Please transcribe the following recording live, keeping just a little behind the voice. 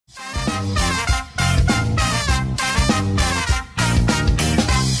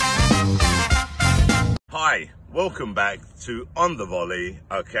Welcome back to On the Volley,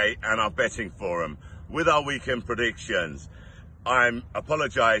 okay, and our betting forum with our weekend predictions. I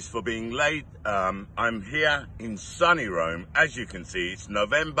apologise for being late. I'm here in sunny Rome. As you can see, it's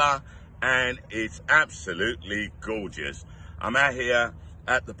November and it's absolutely gorgeous. I'm out here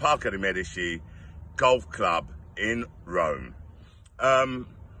at the Parco de Medici Golf Club in Rome.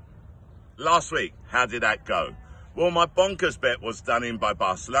 Last week, how did that go? Well, my bonkers bet was done in by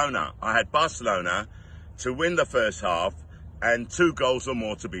Barcelona. I had Barcelona to win the first half and 2 goals or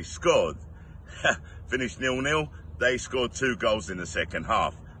more to be scored. Finished 0-0. They scored 2 goals in the second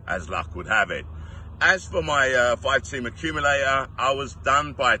half, as luck would have it. As for my 5-team accumulator, I was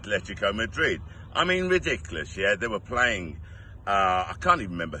done by Atletico Madrid. I mean, ridiculous, yeah? They were playing, I can't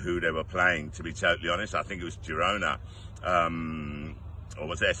even remember who they were playing, to be totally honest. I think it was Girona, or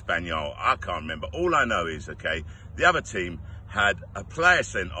was it Espanyol? I can't remember. All I know is, okay, the other team had a player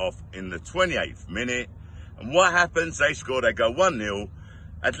sent off in the 28th minute. And what happens? They score, they go 1-0.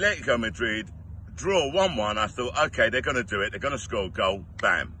 Atletico Madrid draw 1-1. I thought, okay, they're going to do it. They're going to score a goal.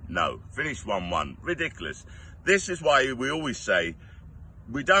 Bam. No. Finish 1-1. Ridiculous. This is why we always say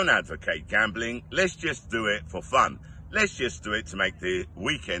we don't advocate gambling. Let's just do it for fun. Let's just do it to make the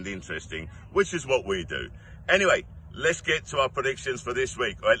weekend interesting, which is what we do. Anyway, let's get to our predictions for this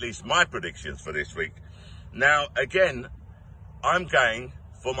week, or at least my predictions for this week. Now, again, I'm going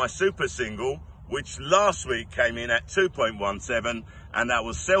for my super single, which last week came in at 2.17, and that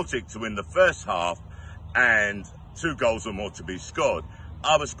was Celtic to win the first half and 2 goals or more to be scored.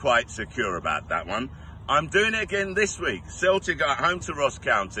 I was quite secure about that one. I'm doing it again this week. Celtic are at home to Ross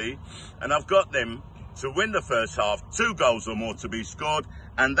County, and I've got them to win the first half, 2 goals or more to be scored,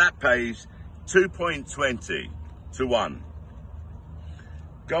 and that pays 2.20 to 1.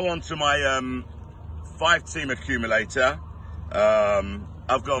 Go on to my 5-team accumulator.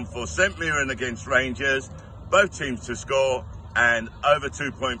 I've gone for St Mirren against Rangers, both teams to score and over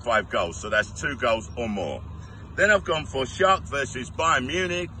 2.5 goals, so that's 2 goals or more. Then I've gone for Schalke versus Bayern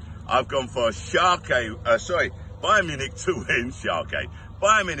Munich. I've gone for Bayern Munich to win, Schalke.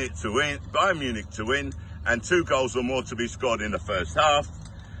 Bayern Munich to win, and 2 goals or more to be scored in the first half.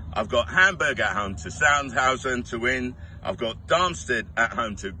 I've got Hamburg at home to Sandhausen to win. I've got Darmstadt at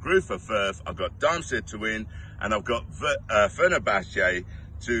home to Greuther Fürth. I've got Darmstadt to win, and I've got Fenerbahce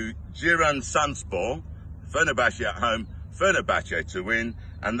to Giresunspor. Fenerbahce at home, Fenerbahce to win,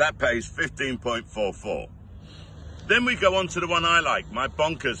 and that pays 15.44. Then we go on to the one I like, my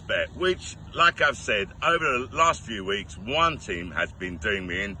bonkers bet, which, like I've said, over the last few weeks, one team has been doing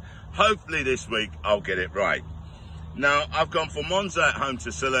me in. Hopefully this week I'll get it right. Now, I've gone for Monza at home to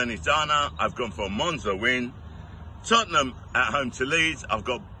Salernitana. I've gone for Monza win. Tottenham at home to Leeds. I've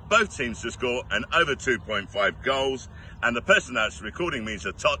got both teams to score and over 2.5 goals. And the person that's recording me is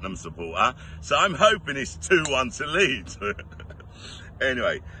a Tottenham supporter, so I'm hoping it's 2-1 to Leeds.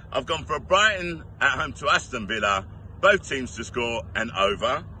 Anyway, I've gone for Brighton at home to Aston Villa. Both teams to score and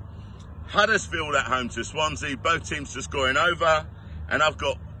over. Huddersfield at home to Swansea. Both teams to score and over. And I've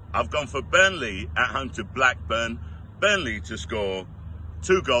gone for Burnley at home to Blackburn. Burnley to score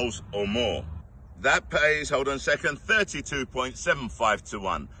 2 goals or more. That pays, hold on a second, 32.75 to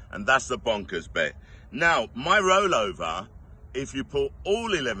 1. And that's the bonkers bet. Now, my rollover, if you put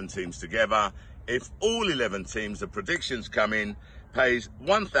all 11 teams together, if all 11 teams, the predictions come in, pays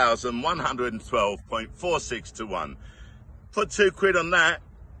 1,112.46 to 1. Put £2 on that.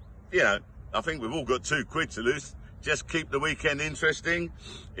 You know, I think we've all got £2 to lose. Just keep the weekend interesting.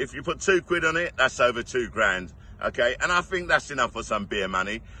 If you put £2 on it, that's over 2 grand. Okay, and I think that's enough for some beer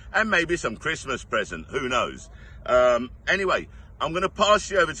money and maybe some Christmas present. Who knows? Anyway, I'm going to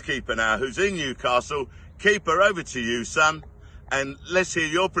pass you over to Keepa now, who's in Newcastle. Keepa, over to you, son, and let's hear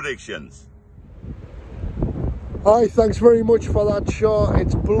your predictions. Hi, thanks very much for that, Shaw.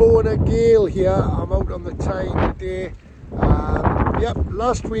 It's blowing a gale here. I'm out on the Tyne today. Yep,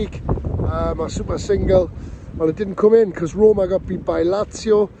 last week, my super single, well, it didn't come in because Roma got beat by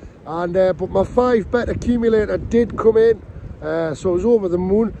Lazio. And but my 5-bet accumulator did come in, so I was over the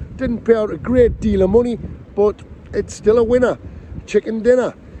moon. Didn't pay out a great deal of money, but it's still a winner. Chicken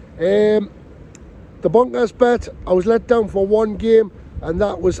dinner. The bonkers bet, I was let down for 1 game, and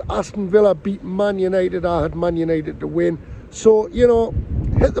that was Aston Villa beat Man United. I had Man United to win, so you know,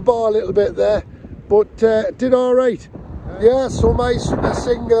 hit the bar a little bit there, but did all right. Yeah, so my super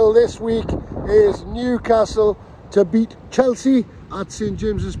single this week is Newcastle to beat Chelsea at St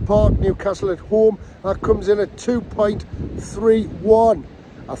James's Park. Newcastle at home. That comes in at 2.31.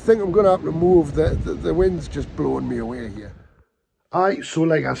 I think I'm going to have to move. The wind's just blowing me away here. So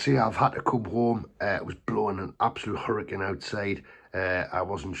like I say, I've had to come home. It was blowing an absolute hurricane outside. I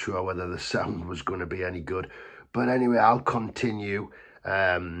wasn't sure whether the sound was going to be any good, But anyway, I'll continue.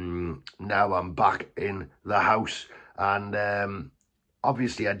 Now I'm back in the house, and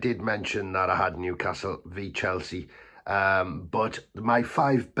obviously I did mention that I had Newcastle v Chelsea, but my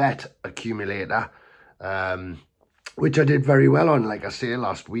 5-bet accumulator, which I did very well on, like I say,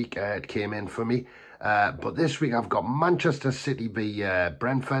 last week, it came in for me. But this week I've got Manchester City v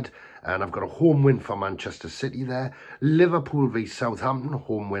Brentford, and I've got a home win for Manchester City there. Liverpool v Southampton,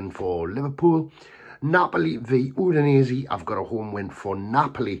 home win for Liverpool. Napoli v Udinese, I've got a home win for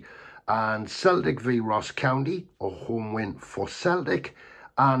Napoli. And Celtic v Ross County, a home win for Celtic.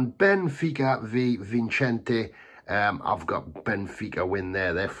 And Benfica v Vincente, I've got Benfica win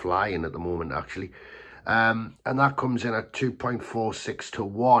there. They're flying at the moment, actually. And that comes in at 2.46 to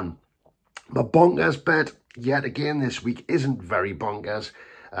 1. My bonkers bet, yet again this week, isn't very bonkers.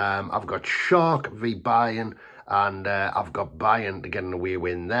 I've got Shark v Bayern, and I've got Bayern to get an away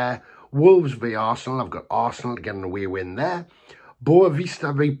win there. Wolves v Arsenal, I've got Arsenal to get an away win there.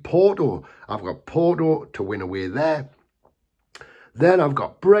 Boavista v Porto, I've got Porto to win away there. Then I've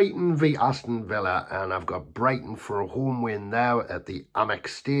got Brighton v Aston Villa, and I've got Brighton for a home win now at the Amex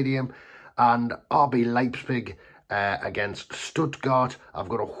Stadium. And RB Leipzig against Stuttgart, I've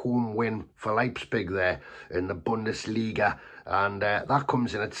got a home win for Leipzig there in the Bundesliga. And that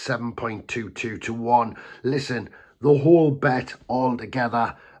comes in at 7.22 to 1. Listen, the whole bet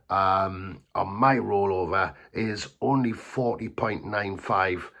altogether on my rollover is only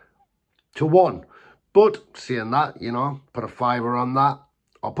 40.95 to 1. But saying that, you know, put a fiver on that.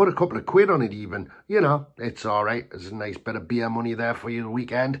 I'll put a couple of quid on it even. You know, it's all right. There's a nice bit of beer money there for you the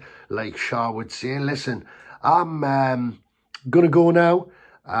weekend. Like Shah would say, listen, I'm going to go now.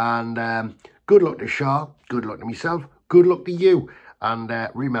 And good luck to Shah. Good luck to myself. Good luck to you. And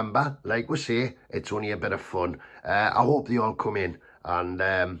remember, like we say, it's only a bit of fun. I hope they all come in.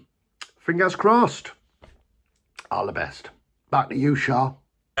 And fingers crossed. All the best. Back to you, Shah.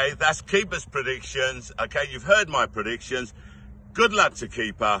 Okay, that's Keepa's predictions. Okay, you've heard my predictions. Good luck to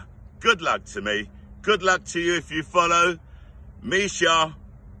Keepa. Good luck to me. Good luck to you if you follow. Me, Shah,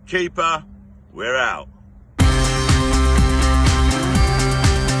 Keepa, we're out.